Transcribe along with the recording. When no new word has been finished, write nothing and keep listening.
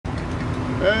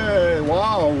Hey,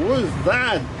 wow, who is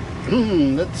that?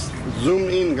 Let's zoom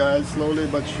in, guys, slowly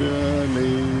but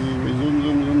surely. We zoom,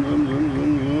 zoom, zoom, zoom, zoom,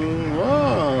 zoom, zoom.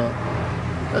 Wow,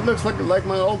 that looks like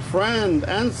my old friend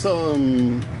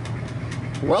Anselm,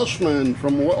 Welshman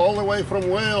from all the way from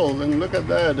Wales. And look at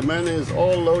that, the man is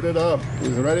all loaded up.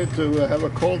 He's ready to have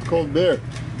a cold beer.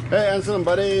 Hey, Anselm,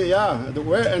 buddy, yeah.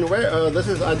 Where? This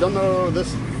is, I don't know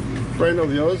this friend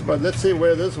of yours, but let's see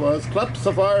where this was. Club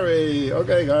Safari.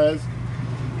 Okay, guys.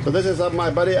 So this is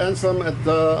my buddy Anselm at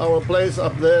our place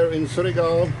up there in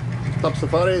Surigao. Club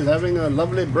Safari is having a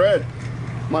lovely bread.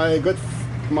 My good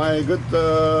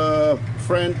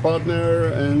friend, partner,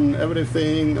 and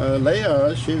everything,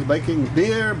 Leia, she's baking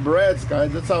beer breads,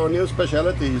 guys. That's our new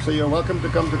specialty. So you're welcome to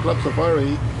come to Club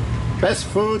Safari. Best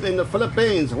food in the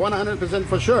Philippines, 100%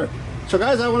 for sure. So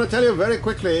guys, I want to tell you very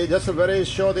quickly, just a very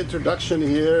short introduction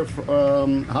here,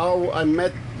 how I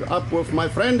met up with my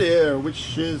friend here,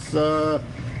 which is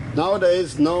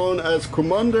nowadays known as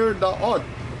Kumander Daot.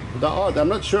 I'm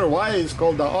not sure why he's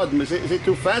called Daot. Is he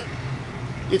too fat?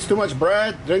 Eats too much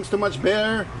bread? Drinks too much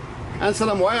beer?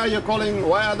 Anselm, why are they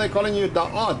calling you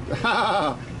Daot?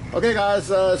 Okay guys,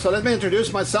 so let me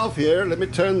introduce myself here. Let me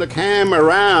turn the cam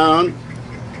around.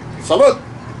 Salute!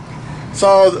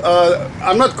 So,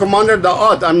 I'm not Kumander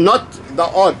Daot. I'm not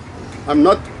Daot. I'm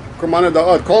not Kumander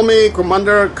Daot. Call me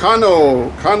Kumander Kano.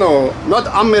 Not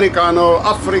Americano,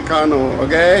 Africano,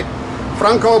 okay?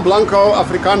 Franco Blanco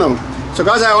Africano. So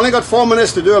guys, I only got 4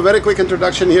 minutes to do a very quick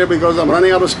introduction here because I'm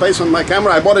running out of space on my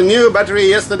camera. I bought a new battery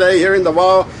yesterday here in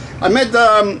Davao. I met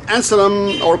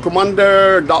Anselm or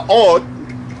Kumander Daot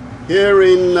here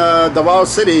in Davao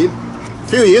City a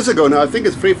few years ago now. I think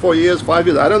it's 3, 4 years, 5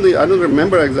 years. I don't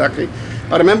remember exactly.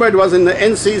 I remember it was in the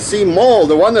NCC mall,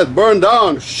 the one that burned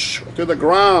down to the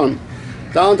ground,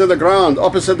 down to the ground,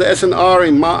 opposite the SNR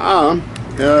in Ma'a.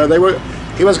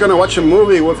 He was going to watch a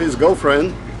movie with his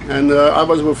girlfriend, and I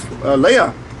was with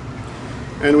Leia,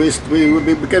 and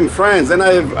we became friends. Then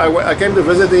I came to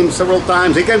visit him several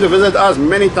times. He came to visit us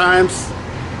many times,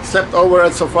 slept over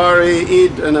at Safari,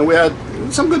 eat, and we had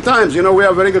some good times. You know, we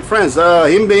are very good friends.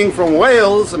 Him being from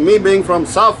Wales, me being from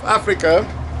South Africa.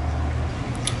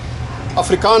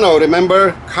 Africano,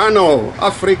 remember? Kano,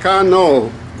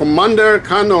 Africano, Kumander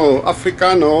Kano,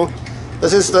 Africano.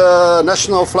 This is the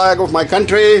national flag of my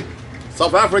country,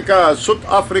 South Africa, South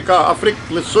Africa, Afrique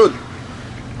le Sud,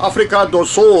 Africa do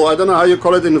Sul. I don't know how you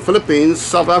call it in the Philippines,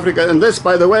 South Africa. And this,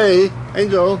 by the way,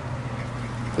 Angel,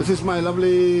 this is my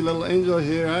lovely little Angel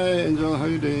here. Hi, Angel, how are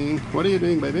you doing? What are you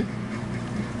doing, baby?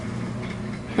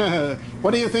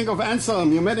 What do you think of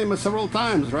Anselm? You met him several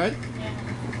times, right?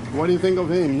 What do you think of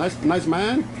him? Nice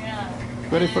man? Yeah.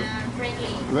 Very friendly.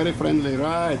 Very friendly,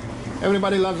 right.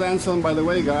 Everybody loves Anselm, by the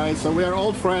way, guys. So we are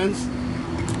old friends.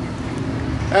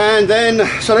 And then,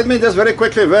 so let me just very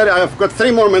quickly, I've got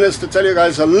 3 more minutes to tell you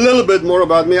guys a little bit more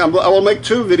about me. I will make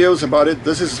 2 videos about it.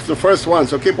 This is the first one,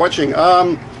 so keep watching.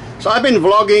 So I've been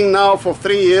vlogging now for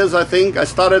 3 years, I think. I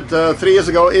started 3 years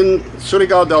ago in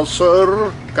Surigao del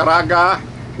Sur, Caraga,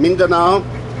 Mindanao.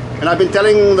 And I've been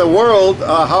telling the world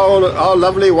how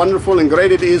lovely, wonderful, and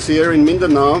great it is here in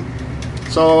Mindanao.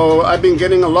 So I've been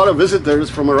getting a lot of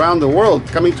visitors from around the world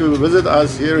coming to visit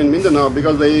us here in Mindanao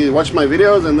because they watch my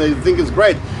videos and they think it's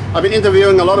great. I've been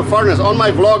interviewing a lot of foreigners. On my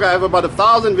vlog I have about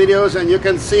 1,000 videos, and you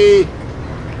can see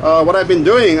what I've been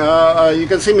doing. You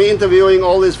can see me interviewing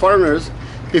all these foreigners.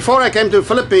 Before I came to the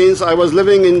Philippines, I was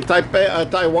living in Taipei,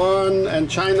 Taiwan and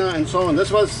China and so on. This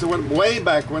was way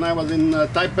back when I was in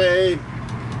Taipei.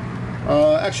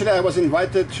 Actually, I was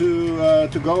invited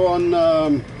to go on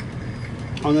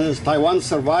this Taiwan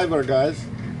Survivor, guys.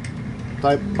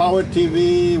 Power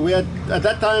TV. At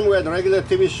that time we had regular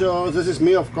TV shows. This is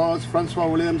me, of course, Francois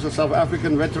Williams, a South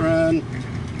African veteran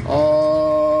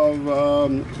of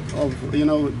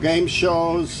game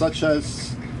shows such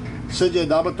as CJ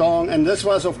Dabatong, and this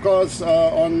was, of course,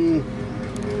 on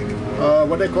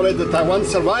what they call it, the Taiwan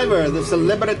Survivor, the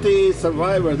Celebrity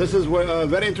Survivor. This is a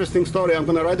very interesting story. I'm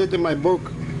going to write it in my book,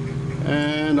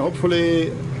 and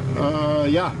hopefully,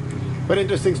 yeah, very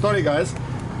interesting story, guys.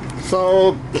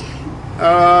 So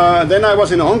then I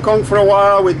was in Hong Kong for a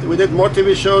while. We did more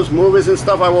TV shows, movies and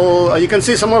stuff. You can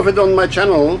see some of it on my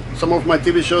channel, some of my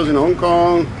TV shows in Hong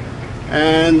Kong.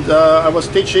 And I was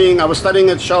studying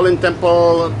at Shaolin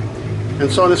Temple,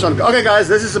 and so on and so on. Okay, guys,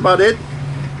 this is about it.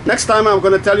 Next time I'm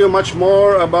going to tell you much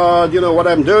more about, what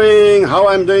I'm doing, how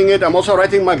I'm doing it. I'm also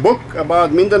writing my book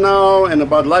about Mindanao and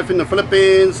about life in the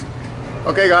Philippines.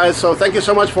 Okay, guys, so thank you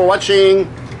so much for watching.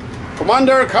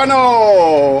 Kumander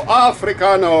Kano,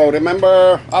 Africano.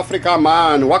 Remember, Africa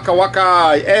man, waka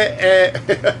waka, eh.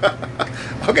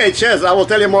 Okay, cheers. I will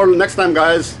tell you more next time,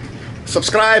 guys.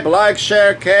 subscribe, like,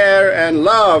 share, care, and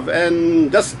love,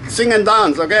 and just sing and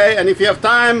dance, okay? And if you have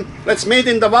time, let's meet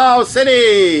in Davao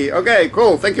City. Okay,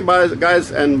 cool. Thank you,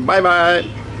 guys, and bye-bye.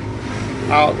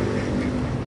 Out.